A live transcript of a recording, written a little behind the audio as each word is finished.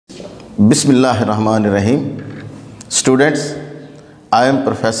Bismillahirrahmanirrahim. Students, I am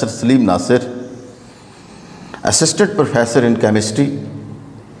Professor Saleem Nasir, Assistant Professor in Chemistry,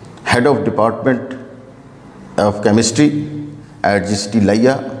 Head of Department of Chemistry at GCT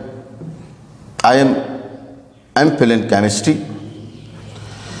Laya. I am MPhil in Chemistry.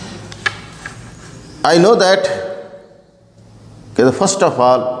 I know that first of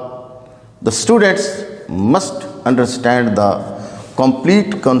all, the students must understand the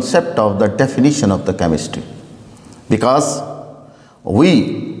complete concept of the definition of the chemistry, because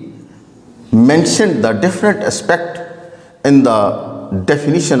we mentioned the different aspect in the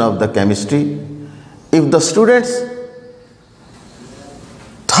definition of the chemistry. If the students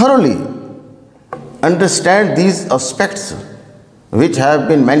thoroughly understand these aspects which have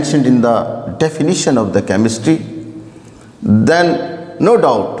been mentioned in the definition of the chemistry, then no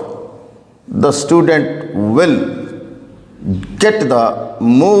doubt the student will get the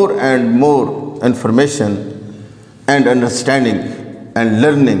more and more information and understanding and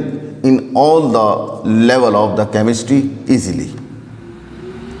learning in all the level of the chemistry easily.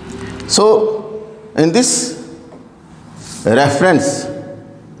 So in this reference,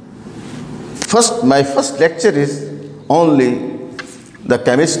 my first lecture is only the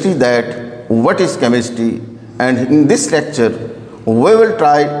chemistry, that what is chemistry, and in this lecture we will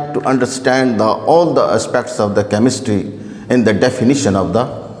try to understand all the aspects of the chemistry in the definition of the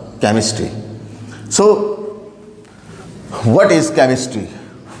chemistry. So what is chemistry?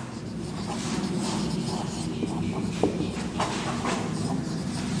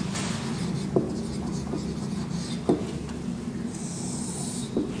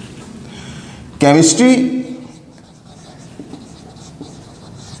 Chemistry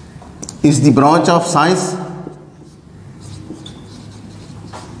is the branch of science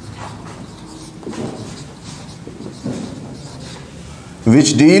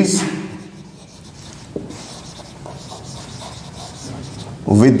which deals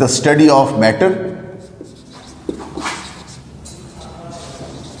with the study of matter,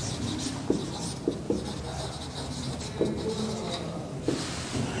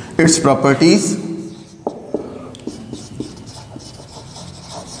 its properties,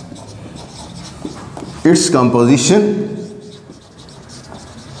 its composition,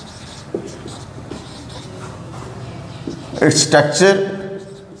 its structure,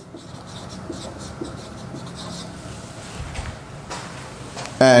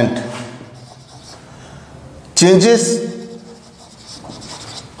 and changes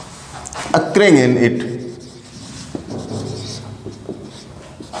occurring in it,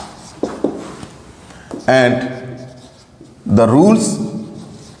 and the rules,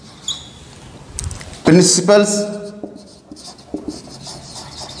 principles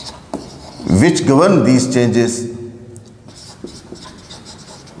which govern these changes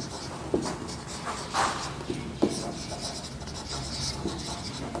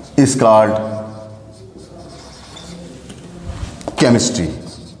is called chemistry.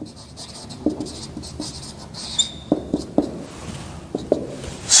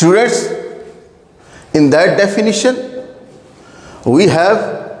 Students, in that definition we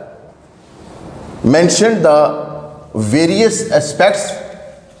have mentioned the various aspects,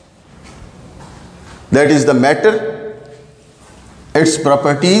 that is the matter, its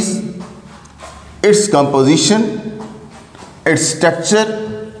properties, its composition, its structure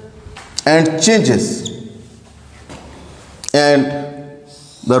and changes, and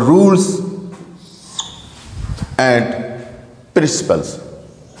the rules and principles.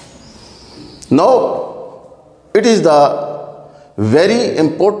 Now it is the very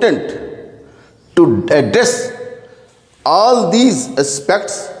important to address all these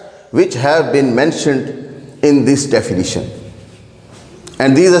aspects which have been mentioned in this definition,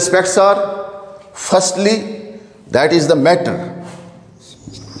 and these aspects are: firstly, that is the matter.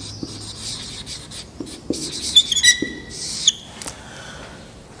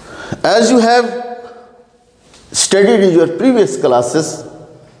 As you have studied in your previous classes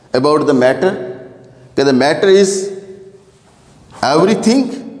about the matter, that the matter is everything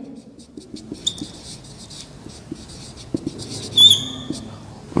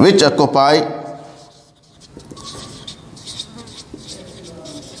which occupy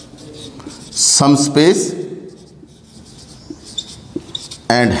some space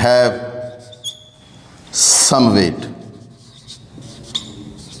and have some weight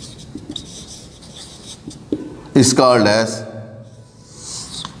is called as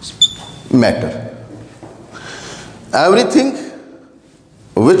matter. Everything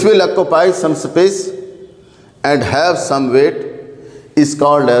which will occupy some space and have some weight is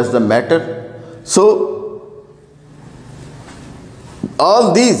called as the matter. So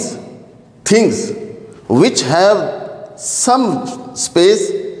all these things which have some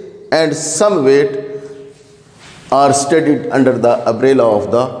space and some weight are studied under the umbrella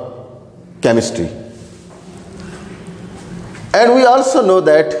of the chemistry. And we also know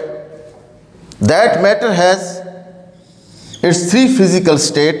that matter has its three physical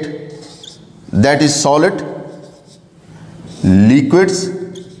states, that is solid, liquids,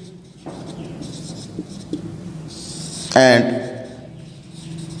 and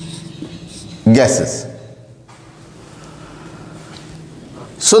gases.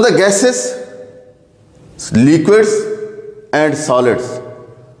 So the gases, liquids and solids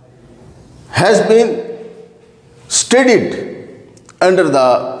has been studied under the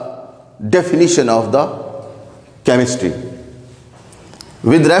definition of the chemistry.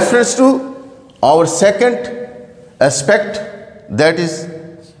 With reference to our second aspect, that is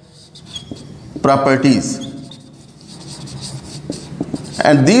properties.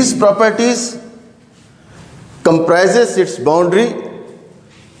 And these properties comprises its boundary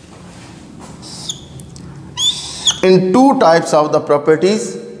in two types of the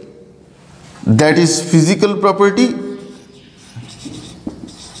properties, that is physical property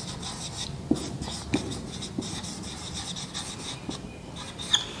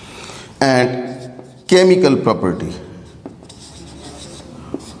and chemical property.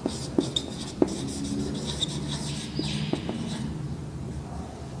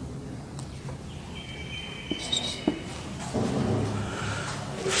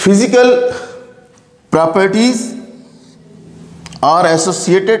 Physical properties are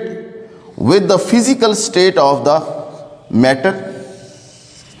associated with the physical state of the matter,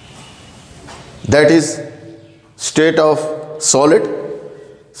 that is state of solid,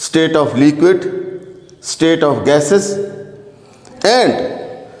 state of liquid, state of gases,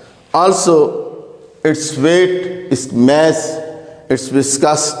 and also its weight, its mass, its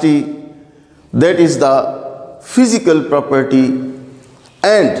viscosity, that is the physical property.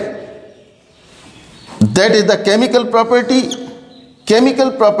 And that is the chemical property.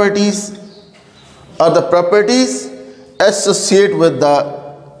 Chemical properties are the properties associated with the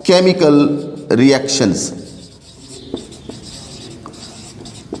chemical reactions.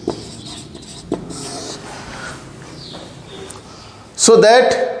 So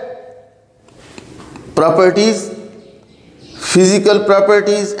that properties, physical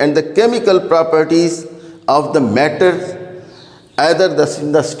properties and the chemical properties of the matter, either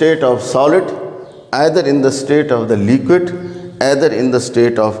in the state of solid, either in the state of the liquid, either in the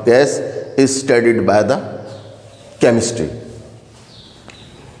state of gas, is studied by the chemistry.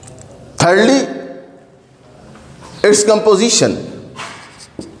 Thirdly, its composition.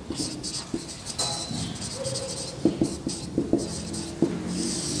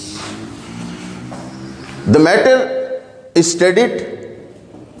 The matter is studied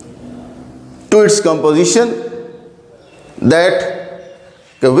to its composition, that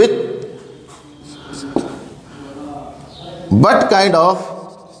with what kind of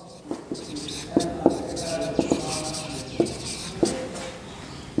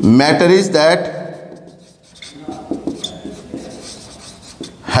matter is that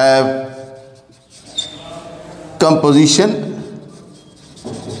have composition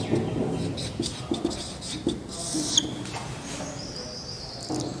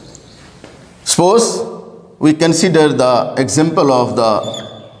suppose we consider the example of the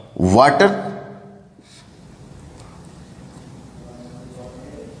water.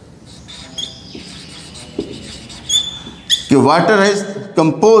 The water is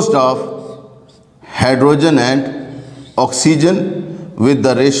composed of hydrogen and oxygen with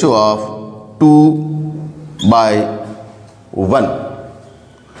the ratio of 2:1.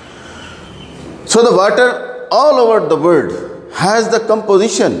 So the water all over the world has the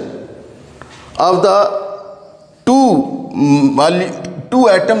composition of the two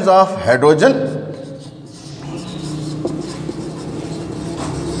atoms of hydrogen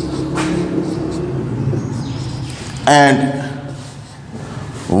and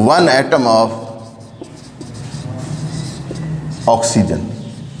one atom of oxygen.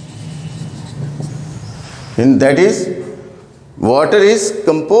 And that is, water is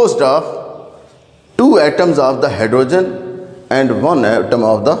composed of two atoms of the hydrogen and one atom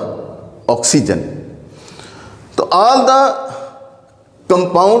of the oxygen. So all the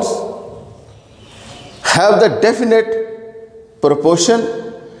compounds have the definite proportion,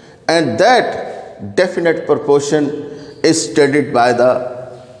 and that definite proportion is studied by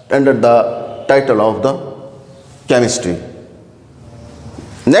under the title of the chemistry.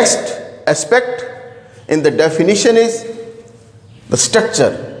 Next aspect in the definition is the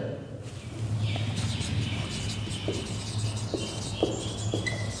structure.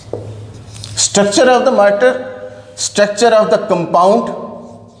 Structure of the matter, structure of the compound.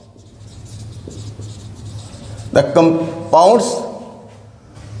 The compounds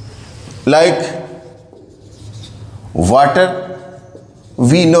like water,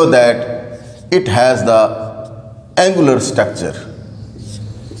 we know that it has the angular structure.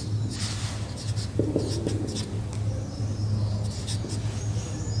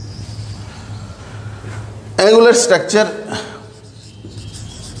 Angular structure.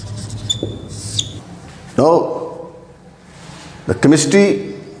 Now, the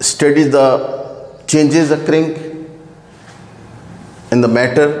chemistry studies the changes occurring in the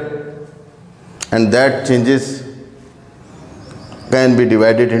matter, and that changes can be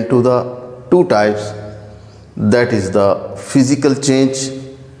divided into the two types, that is the physical change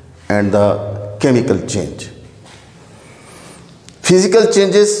and the chemical change. Physical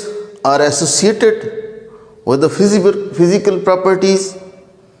changes are associated with the physical properties,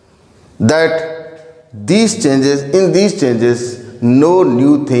 that in these changes no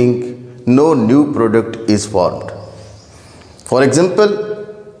new thing, no new product is formed. For example,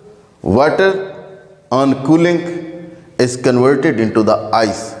 water on cooling is converted into the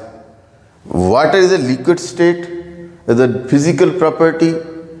ice. Water is a liquid state, is a physical property,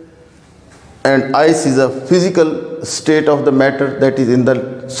 and ice is a physical state of the matter, that is in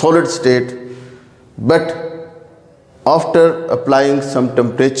the solid state. But after applying some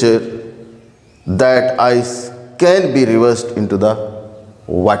temperature, that ice can be reversed into the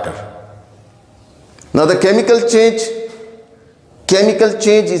water. Now the chemical change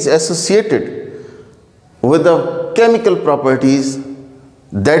is associated with the chemical properties,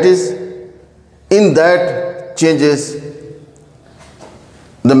 that is, in that changes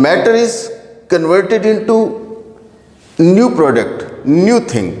the matter is converted into new product, new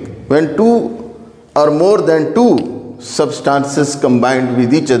thing. When two or more than two substances combined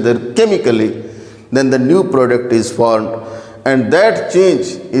with each other chemically, then the new product is formed, and that change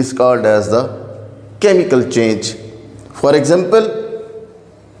is called as the chemical change. For example,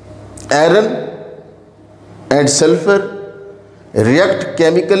 iron and sulfur react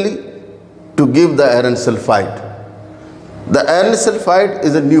chemically to give the iron sulfide. The iron sulfide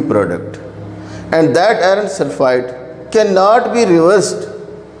is a new product, and that iron sulfide cannot be reversed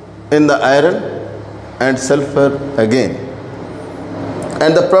in the iron and sulfur again.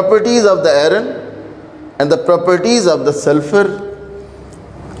 And the properties of the iron and the properties of the sulfur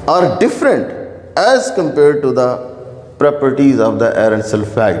are different as compared to the properties of the iron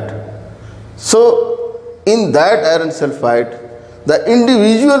sulfide. So in that iron sulfide, the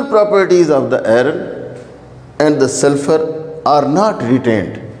individual properties of the iron and the sulfur are not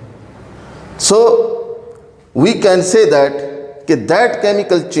retained. So we can say that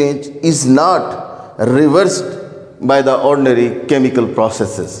chemical change is not reversed by the ordinary chemical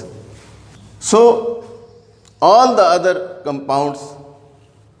processes. So all the other compounds,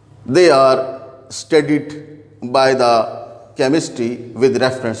 they are studied by the chemistry with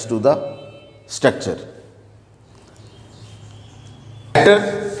reference to the structure.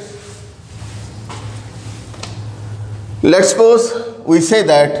 Let's suppose we say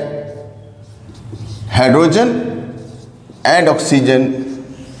that hydrogen and oxygen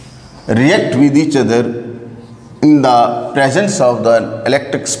react with each other in the presence of the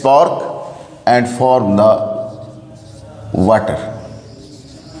electric spark and form the water.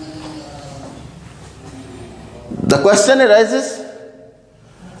 The question arises,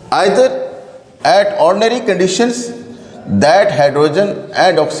 either at ordinary conditions that hydrogen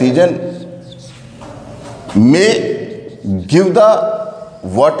and oxygen may give the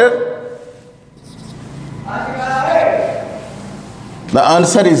water. The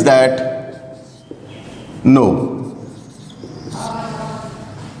answer is that no,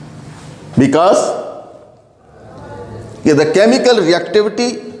 because the chemical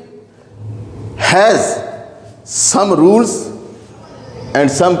reactivity has some rules and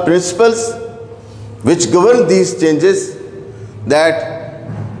some principles which govern these changes, that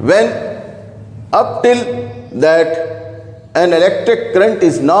when up till that an electric current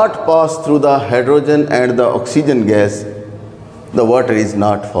is not passed through the hydrogen and the oxygen gas, the water is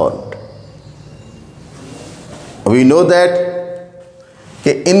not formed. We know that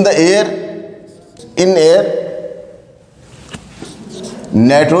in air,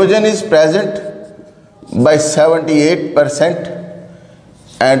 nitrogen is present by 78%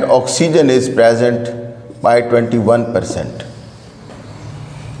 and oxygen is present by 21%.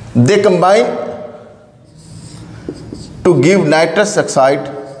 They combine to give nitrous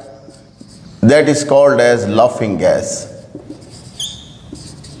oxide, that is called as laughing gas.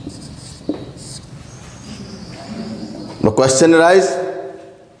 The question arises,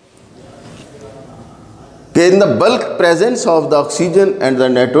 In the bulk presence of the oxygen and the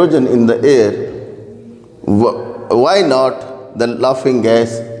nitrogen in the air, why not the laughing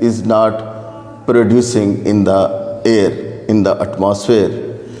gas is not producing in the air, in the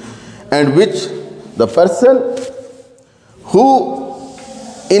atmosphere, and which the person who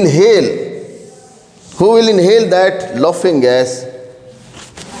will inhale that laughing gas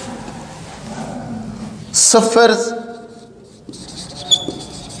suffers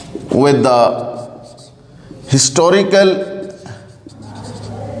with the historical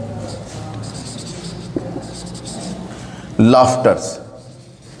laughters.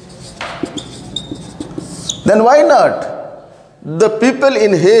 Then why not the people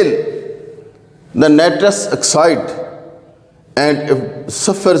inhale the nitrous oxide and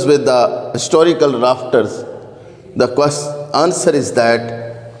suffers with the historical laughters? The answer is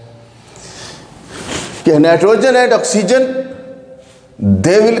that nitrogen and oxygen,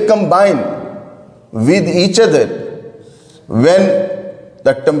 they will combine with each other when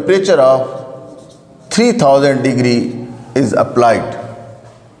the temperature of 3000 degree is applied.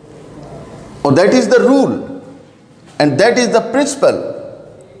 Oh, that is the rule and that is the principle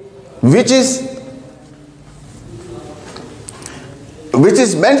which is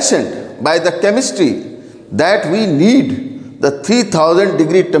mentioned by the chemistry, that we need the 3000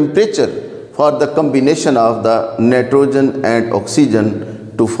 degree temperature for the combination of the nitrogen and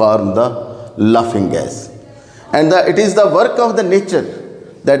oxygen to form the laughing gas. And it is the work of the nature,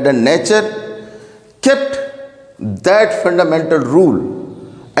 that the nature kept that fundamental rule,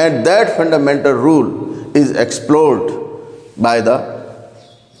 and that fundamental rule is explored by the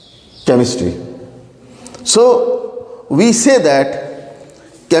chemistry. So we say that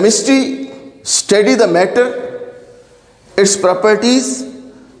chemistry study the matter, its properties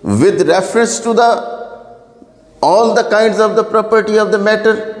with reference to all the kinds of the property of the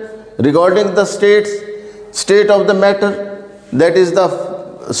matter regarding the state of the matter, that is the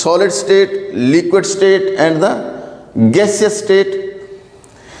solid state, liquid state and the gaseous state.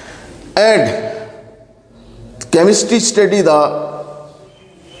 And chemistry study the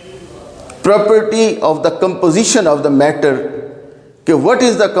property of the composition of the matter. Okay, what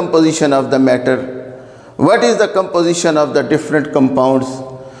is the composition of the matter? What is the composition of the different compounds?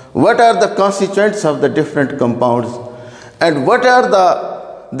 What are the constituents of the different compounds? And what are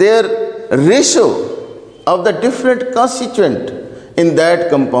their ratio of the different constituent in that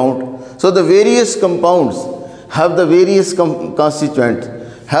compound? So the various compounds have the various constituents,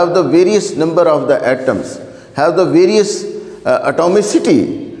 have the various number of the atoms, have the various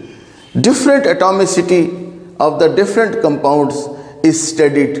atomicity. Different atomicity of the different compounds is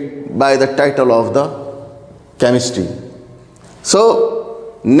studied by the title of the chemistry.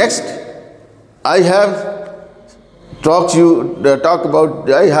 So next I have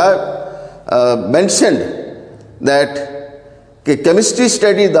I have mentioned that chemistry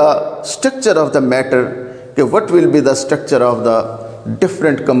study the structure of the matter. What will be the structure of the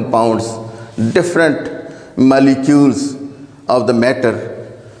different compounds, different molecules of the matter.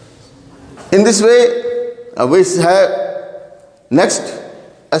 In this way, we have next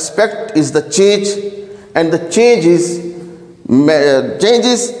aspect is the change, and the change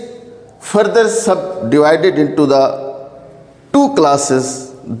is further subdivided into the two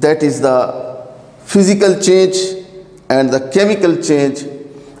classes, that is the physical change and the chemical change.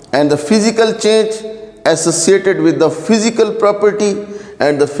 And the physical change associated with the physical property,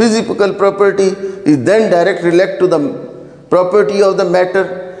 and the physical property is then directly related to the property of the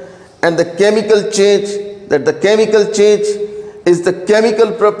matter. And the chemical change, that the chemical change is the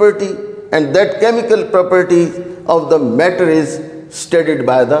chemical property, and that chemical property of the matter is studied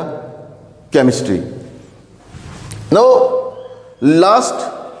by the chemistry. Now last,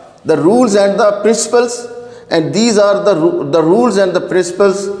 the rules and the principles, and these are the rules and the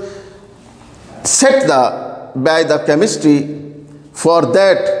principles set by the chemistry for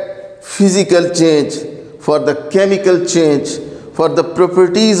that physical change, for the chemical change, for the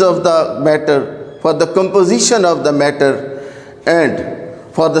properties of the matter, for the composition of the matter, and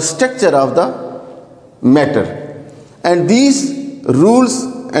for the structure of the matter. And these rules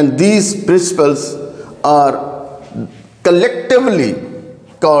and these principles are collectively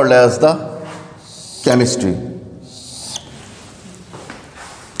called as the chemistry.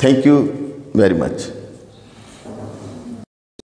 Thank you very much.